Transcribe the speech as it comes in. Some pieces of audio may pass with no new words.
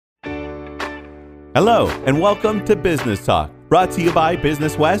Hello, and welcome to Business Talk, brought to you by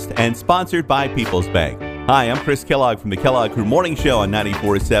Business West and sponsored by People's Bank. Hi, I'm Chris Kellogg from the Kellogg Crew Morning Show on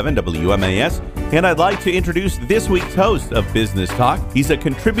 94.7 WMAS, and I'd like to introduce this week's host of Business Talk. He's a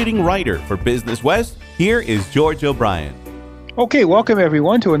contributing writer for Business West. Here is George O'Brien. Okay, welcome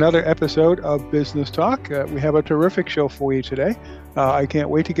everyone to another episode of Business Talk. We have a terrific show for you today. I can't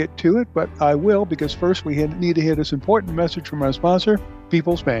wait to get to it, but I will, because first we need to hear this important message from our sponsor,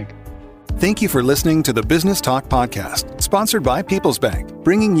 People's Bank. Thank you for listening to the Business Talk podcast, sponsored by People's Bank,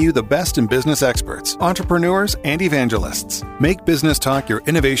 bringing you the best in business experts, entrepreneurs, and evangelists. Make Business Talk your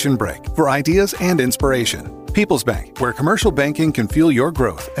innovation break for ideas and inspiration. People's Bank, where commercial banking can fuel your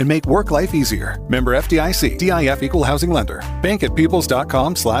growth and make work life easier. Member FDIC, DIF Equal Housing Lender. Bank at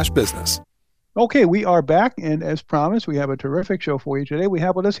peoples.com/business. Okay, we are back, and as promised, we have a terrific show for you today. We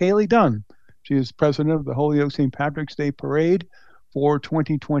have with us Hayley Dunn. She is president of the Holyoke St. Patrick's Day Parade for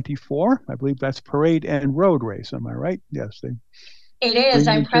 2024. I believe that's parade and road race. Am I right? Yes. It is.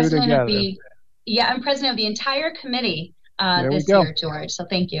 I'm president of the entire committee this year, George. So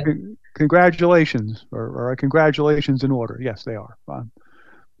thank you. Congratulations, or congratulations in order. Yes, they are.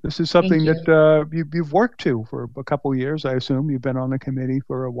 This is something that you've worked to for a couple of years. I assume you've been on the committee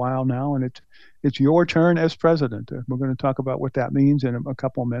for a while now, and it's your turn as president. We're going to talk about what that means in a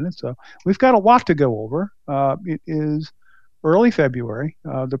couple of minutes. So we've got a lot to go over. It is early February.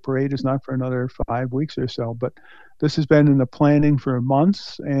 The parade is not for another 5 weeks or so, but this has been in the planning for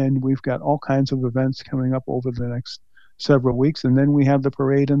months, and we've got all kinds of events coming up over the next several weeks, and then we have the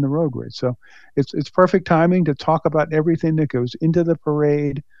parade and the road race. So it's perfect timing to talk about everything that goes into the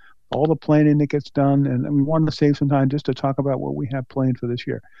parade, all the planning that gets done, and we wanted to save some time just to talk about what we have planned for this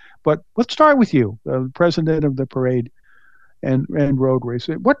year. But let's start with you, the president of the parade and road race.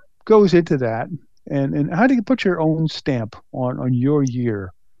 What goes into that? And how do you put your own stamp on your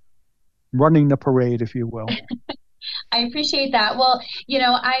year running the parade, if you will? I appreciate that. Well,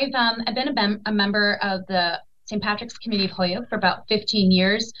 I've been a member of the St. Patrick's Committee of Holyoke for about 15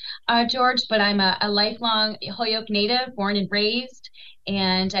 years, George, but I'm a lifelong Holyoke native, born and raised,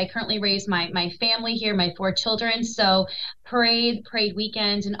 and I currently raise my family here, my 4 children. So parade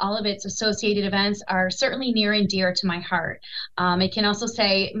weekend, and all of its associated events are certainly near and dear to my heart. I can also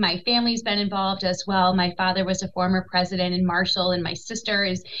say my family's been involved as well. My father was a former president and marshal, and my sister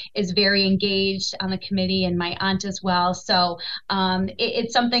is very engaged on the committee, and my aunt as well. So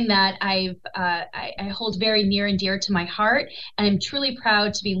it's something that I hold very near and dear to my heart, and I'm truly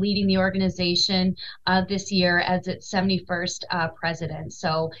proud to be leading the organization this year as its 71st president.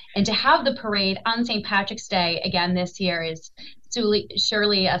 So, and to have the parade on St. Patrick's Day again this year is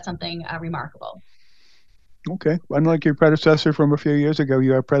surely something remarkable. Okay. Unlike your predecessor from a few years ago,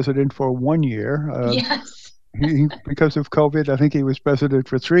 you are president for 1 year. Yes. Because of COVID, I think he was president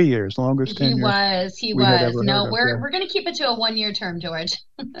for 3 years, longest tenure. He was. No, we're going to keep it to a 1-year term, George.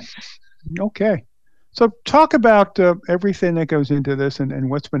 Okay. So talk about everything that goes into this and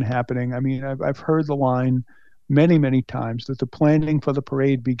what's been happening. I mean, I've heard the line many, many times that the planning for the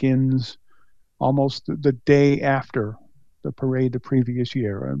parade begins almost the day after the parade the previous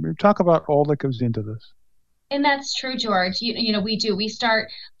year. I mean, talk about all that goes into this. And that's true, George. We do. We start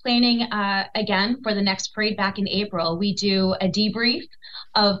planning again for the next parade back in April. We do a debrief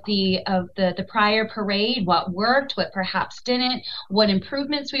of the prior parade, what worked, what perhaps didn't, what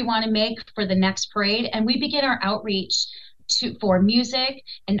improvements we want to make for the next parade, and we begin our outreach for music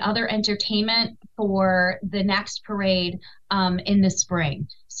and other entertainment for the next parade in the spring.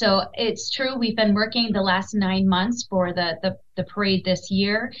 So it's true, we've been working the last 9 months for the parade this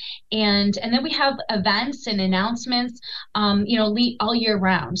year, and then we have events and announcements all year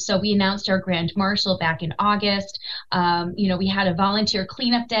round. So we announced our Grand Marshal back in August. We had a volunteer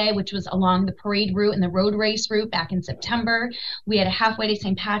cleanup day, which was along the parade route and the road race route back in September. We had a halfway to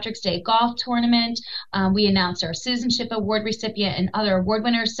St. Patrick's Day golf tournament. We announced our citizenship award recipient and other award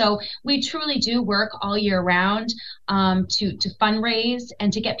winners. So we truly do work all year round to fundraise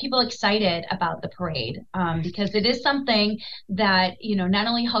and to get people excited about the parade, because it is something that, not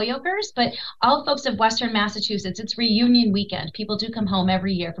only Holyokers, but all folks of Western Massachusetts, it's reunion weekend. People do come home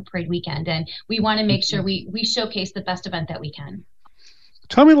every year for parade weekend, and we want to make sure we showcase the best event that we can.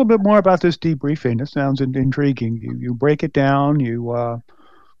 Tell me a little bit more about this debriefing. It sounds intriguing. You break it down, you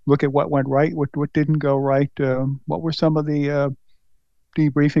look at what went right, what didn't go right. What were some of the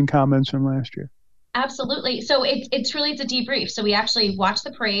debriefing comments from last year? Absolutely. So it's really a debrief. So we actually watch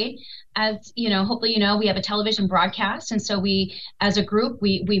the parade. As hopefully we have a television broadcast, and so we, as a group,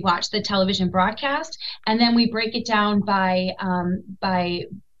 we watch the television broadcast, and then we break it down by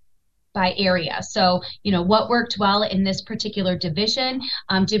by area. So, what worked well in this particular division?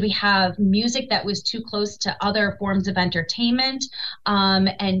 Did we have music that was too close to other forms of entertainment?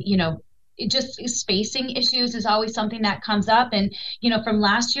 And, just spacing issues is always something that comes up. And, from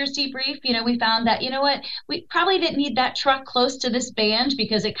last year's debrief, we found that, we probably didn't need that truck close to this band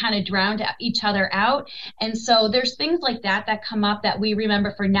because it kind of drowned each other out. And so there's things like that come up that we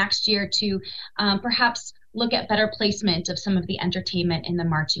remember for next year to perhaps look at better placement of some of the entertainment in the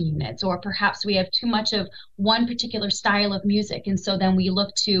marching units, or perhaps we have too much of one particular style of music. And so then we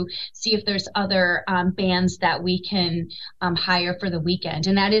look to see if there's other bands that we can hire for the weekend.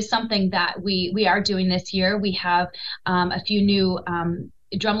 And that is something that we are doing this year. We have a few new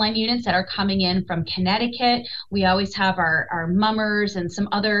drumline units that are coming in from Connecticut. We always have our mummers and some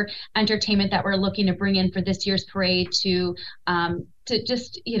other entertainment that we're looking to bring in for this year's parade to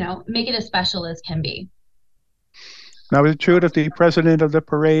just, make it as special as can be. Now, is it true that the president of the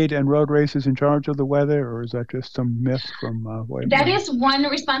parade and road race is in charge of the weather, or is that just some myth from That is one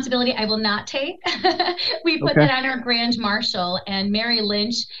responsibility I will not take. We put that on our grand marshal, and Mary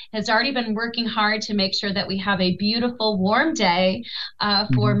Lynch has already been working hard to make sure that we have a beautiful, warm day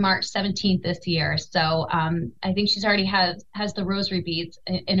for March 17th this year. So I think she's already has the rosary beads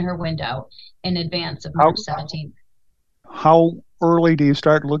in her window in advance of March 17th. How early do you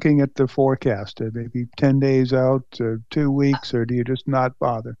start looking at the forecast? Maybe 10 days out, 2 weeks, or do you just not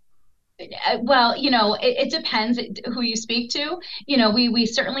bother? Well, it depends who you speak to. We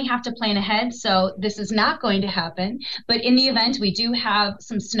certainly have to plan ahead. So this is not going to happen. But in the event we do have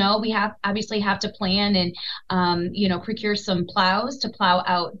some snow, we obviously have to plan and, procure some plows to plow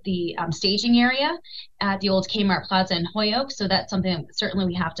out the staging area at the old Kmart Plaza in Holyoke. So that's something that certainly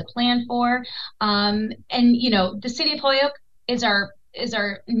we have to plan for. And, the city of Holyoke is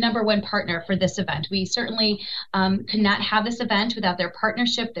our number one partner for this event. We certainly could not have this event without their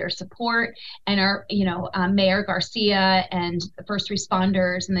partnership, their support, and our, Mayor Garcia and the first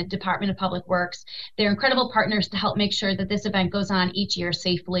responders and the Department of Public Works. They're incredible partners to help make sure that this event goes on each year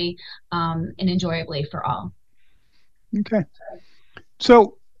safely and enjoyably for all. Okay.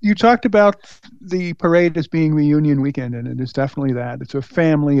 So you talked about the parade as being reunion weekend, and it is definitely that. It's a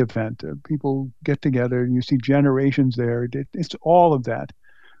family event. People get together, and you see generations there. It's all of that.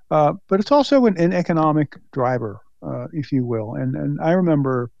 But it's also an economic driver, if you will. And I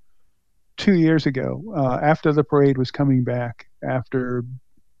remember 2 years ago, after the parade was coming back, after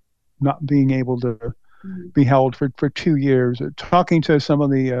not being able to be held for 2 years, talking to some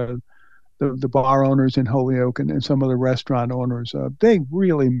of the bar owners in Holyoke and some of the restaurant owners, they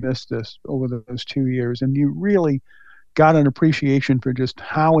really missed this over those 2 years. And you really got an appreciation for just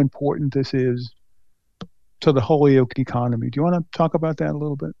how important this is to the Holyoke economy. Do you want to talk about that a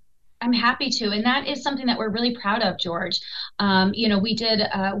little bit? I'm happy to. And that is something that we're really proud of, George. We did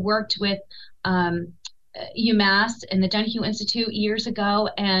worked with UMass and the Dunn Institute years ago,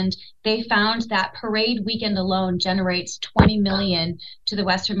 and they found that parade weekend alone generates $20 million to the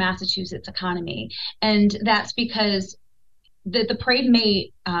Western Massachusetts economy. And that's because the parade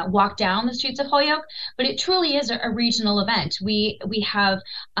may walk down the streets of Holyoke, but it truly is a regional event. We have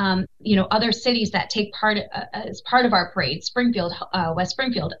other cities that take part as part of our parade: Springfield, West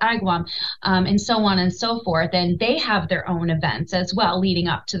Springfield, Agawam, and so on and so forth. And they have their own events as well leading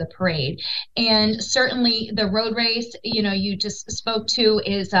up to the parade. And certainly the road race, you just spoke to,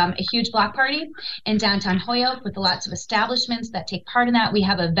 is a huge block party in downtown Holyoke with lots of establishments that take part in that. We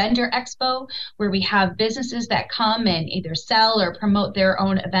have a vendor expo where we have businesses that come and either sell or promote their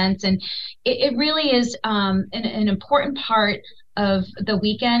own events. And it really is an important part of the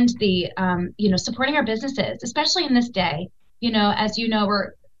weekend, the supporting our businesses, especially in this day. As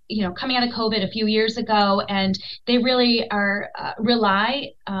we're coming out of COVID a few years ago, and they really are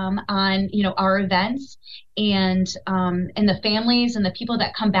rely on our events and the families and the people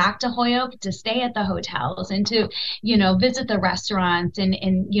that come back to Holyoke to stay at the hotels and to visit the restaurants and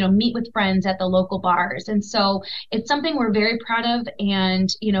meet with friends at the local bars. And so it's something we're very proud of, and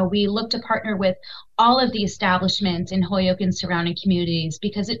we look to partner with all of the establishments in Holyoke and surrounding communities,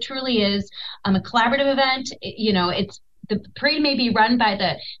 because it truly is a collaborative event. The parade may be run by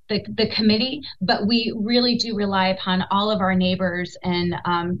the committee, but we really do rely upon all of our neighbors and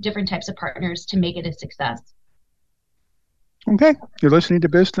different types of partners to make it a success. Okay. You're listening to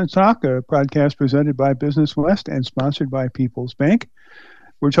Business Talk, a podcast presented by Business West and sponsored by People's Bank.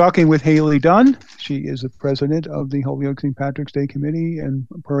 We're talking with Hayley Dunn. She is the president of the Holyoke St. Patrick's Day Committee and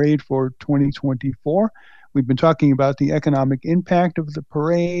Parade for 2024. We've been talking about the economic impact of the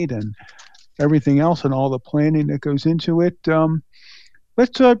parade and everything else and all the planning that goes into it.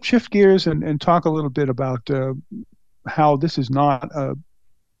 Let's shift gears and talk a little bit about how this is not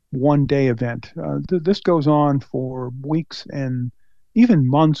one-day event. This goes on for weeks and even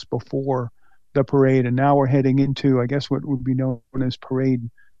months before the parade, and now we're heading into, I guess, what would be known as parade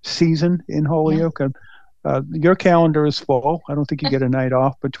season in Yeah. Holyoke. Your calendar is full. I don't think you get a night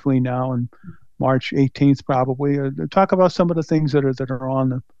off between now and March 18th, probably. Talk about some of the things that are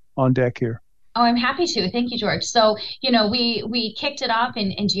on deck here. Oh, I'm happy to. Thank you, George. So, we kicked it off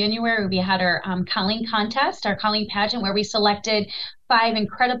in January. We had our Colleen contest, our Colleen pageant, where we selected 5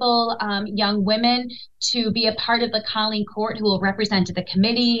 incredible young women to be a part of the Colleen Court who will represent the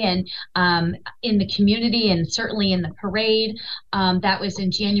committee and in the community and certainly in the parade. That was in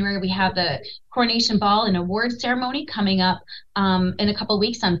January. We have the coronation ball and award ceremony coming up in a couple of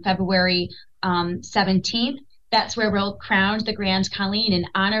weeks on February 17th. That's where we'll crown the Grand Colleen and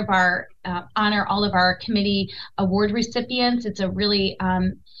honor all of our committee award recipients. It's a really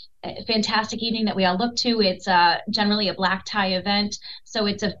fantastic evening that we all look to. It's generally a black tie event, so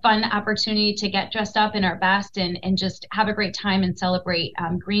it's a fun opportunity to get dressed up in our best and just have a great time and celebrate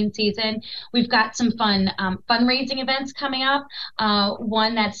green season. We've got some fun fundraising events coming up.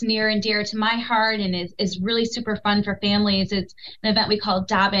 One that's near and dear to my heart and is really super fun for families. It's an event we call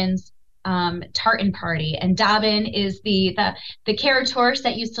Dobbin's tartan party, and Dobbin is the carriage horse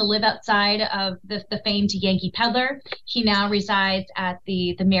that used to live outside of the famed Yankee Peddler. He now resides at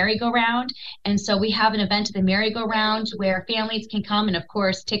the merry-go-round, and so we have an event at the merry-go-round where families can come and of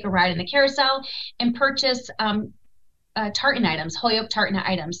course take a ride in the carousel and purchase tartan items, Holyoke tartan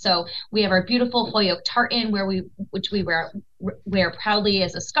items. So we have our beautiful Holyoke tartan which we wear proudly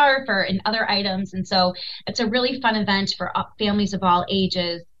as a scarf or in other items, and so it's a really fun event for families of all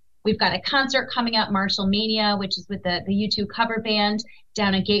ages. We've got a concert coming up, Marshall Mania, which is with the U2 cover band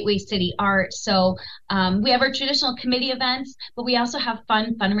down at Gateway City Art. So we have our traditional committee events, but we also have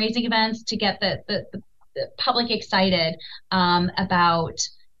fun fundraising events to get the public excited about,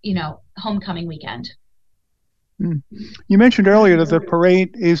 homecoming weekend. You mentioned earlier that the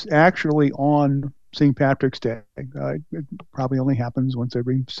parade is actually on St. Patrick's Day. It probably only happens once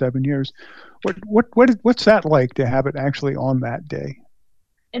every 7 years. What's that like to have it actually on that day?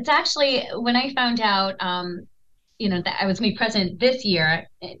 It's actually, when I found out, that I was going to be president this year,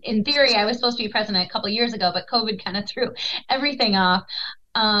 in theory, I was supposed to be president a couple of years ago, but COVID kind of threw everything off.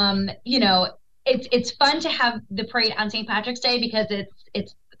 It's fun to have the parade on St. Patrick's Day because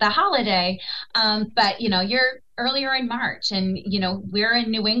it's the holiday, but you're earlier in March and we're in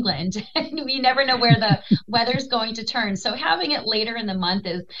New England and we never know where the weather's going to turn, so having it later in the month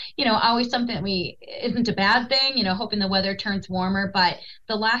is always something that isn't a bad thing, hoping the weather turns warmer. But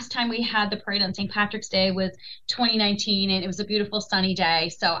the last time we had the parade on St. Patrick's Day was 2019 and it was a beautiful sunny day,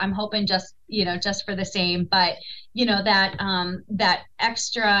 so I'm hoping just for the same. But that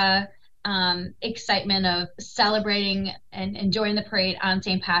extra excitement of celebrating and enjoying the parade on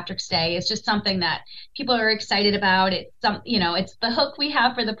St. Patrick's Day is just something that people are excited about. It's it's the hook we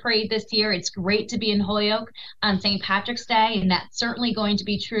have for the parade this year. It's great to be in Holyoke on St. Patrick's Day, and that's certainly going to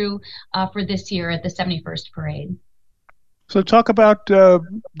be true for this year at the 71st parade. So talk about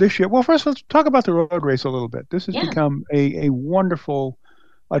this year. Well, first let's talk about the road race a little bit. This has become a wonderful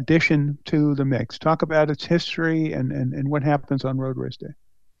addition to the mix. Talk about its history and what happens on road race day.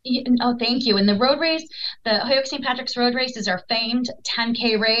 Oh, thank you. And the road race, the Holyoke St. Patrick's Road Race, is our famed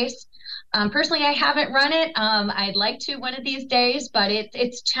 10K race. Personally, I haven't run it. I'd like to one of these days, but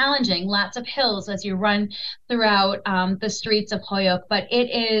it's challenging. Lots of hills as you run throughout the streets of Holyoke. But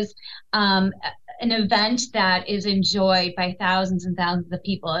it is an event that is enjoyed by thousands and thousands of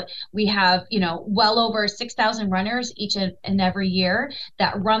people. We have, well over 6,000 runners each and every year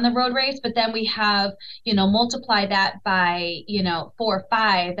that run the road race. But then we have, multiply that by, 4 or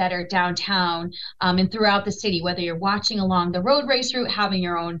 5 that are downtown and throughout the city, whether you're watching along the road race route, having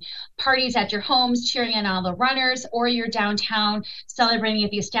your own parties at your homes, cheering on all the runners, or you're downtown celebrating at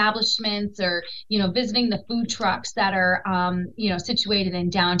the establishments or, visiting the food trucks that are, situated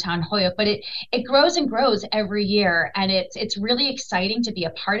in downtown Holyoke. But it grows and grows every year, and it's really exciting to be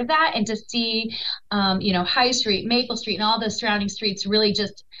a part of that and to see High Street, Maple Street, and all the surrounding streets really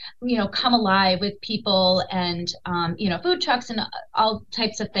just come alive with people and food trucks and all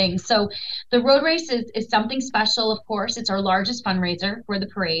types of things. So the road race is something special. Of course, it's our largest fundraiser for the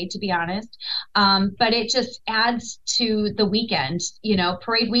parade, to be honest, but it just adds to the weekend.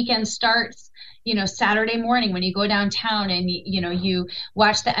 Parade weekend starts Saturday morning when you go downtown and you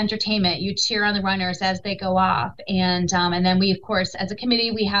watch the entertainment, you cheer on the runners as they go off, and then we, of course, as a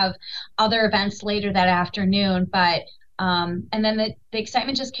committee, we have other events later that afternoon. But and then the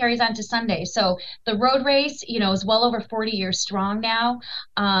excitement just carries on to Sunday. So the road race, is well over 40 years strong now.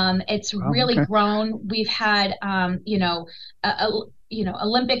 It's really grown. We've had,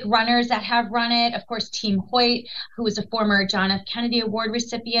 Olympic runners that have run it. Of course, Team Hoyt, who was a former John F. Kennedy Award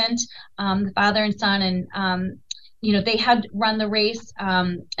recipient, the father and son, and they had run the race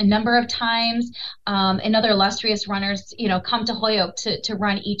a number of times, and other illustrious runners, come to Holyoke to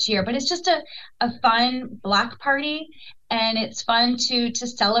run each year. But it's just a fun block party, and it's fun to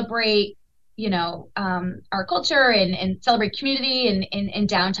celebrate, our culture and celebrate community in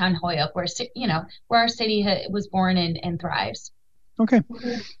downtown Holyoke, where our city was born and thrives. Okay.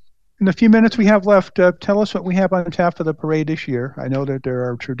 In the few minutes we have left, tell us what we have on tap for the parade this year. I know that there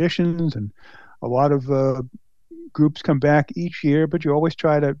are traditions and a lot of groups come back each year, but you always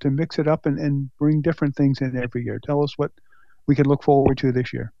try to mix it up and bring different things in every year. Tell us what we can look forward to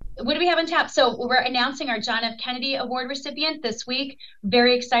this year. What do we have on tap? So we're announcing our John F. Kennedy Award recipient this week.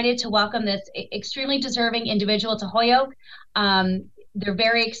 Very excited to welcome this extremely deserving individual to Holyoke. They're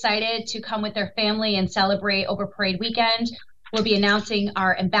very excited to come with their family and celebrate over Parade Weekend. We'll be announcing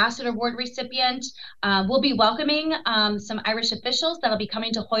our Ambassador Award recipient. We'll be welcoming some Irish officials that'll be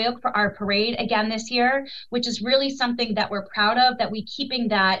coming to Holyoke for our parade again this year, which is really something that we're proud of, that we keeping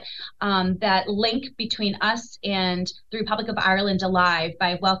that link between us and the Republic of Ireland alive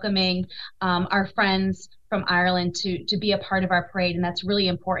by welcoming our friends from Ireland to be a part of our parade. And that's really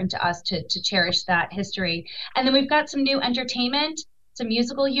important to us to cherish that history. And then we've got some new entertainment, some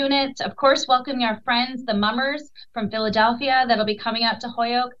musical units, of course, welcoming our friends, the Mummers from Philadelphia, that'll be coming out to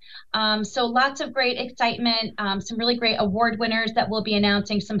Holyoke. So lots of great excitement, some really great award winners that we'll be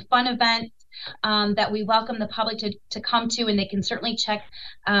announcing, some fun events that we welcome the public to come to, and they can certainly check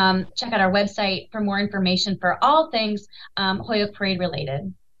out our website for more information for all things Holyoke Parade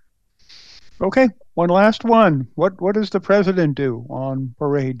related. Okay, one last one. What does the president do on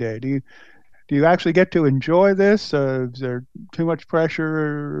Parade Day? Do you actually get to enjoy this? Is there too much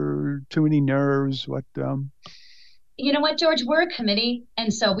pressure, too many nerves? You know what, George? We're a committee,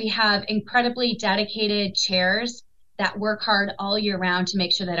 and so we have incredibly dedicated chairs that work hard all year round to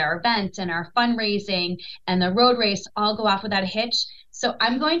make sure that our events and our fundraising and the road race all go off without a hitch. So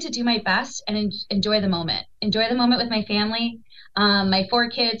I'm going to do my best and enjoy the moment. Enjoy the moment with my family. My 4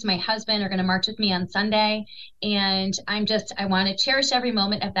 kids, my husband are going to march with me on Sunday, and I want to cherish every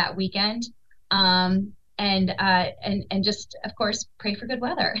moment of that weekend. And just, of course, pray for good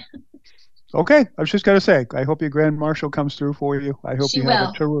weather. Okay. I was just going to say, I hope your Grand Marshal comes through for you. I hope you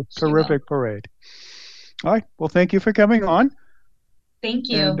have a terrific parade. All right. Well, thank you for coming on. Thank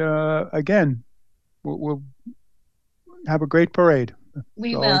you. And again, we'll have a great parade.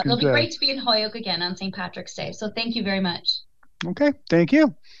 We will. It'll be great to be in Holyoke again on St. Patrick's Day. So thank you very much. Okay. Thank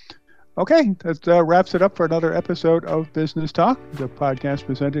you. Okay, that wraps it up for another episode of Business Talk, the podcast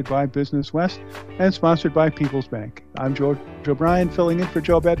presented by Business West and sponsored by People's Bank. I'm George O'Brien, filling in for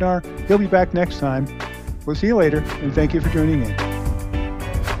Joe Bednar. He'll be back next time. We'll see you later, and thank you for tuning in.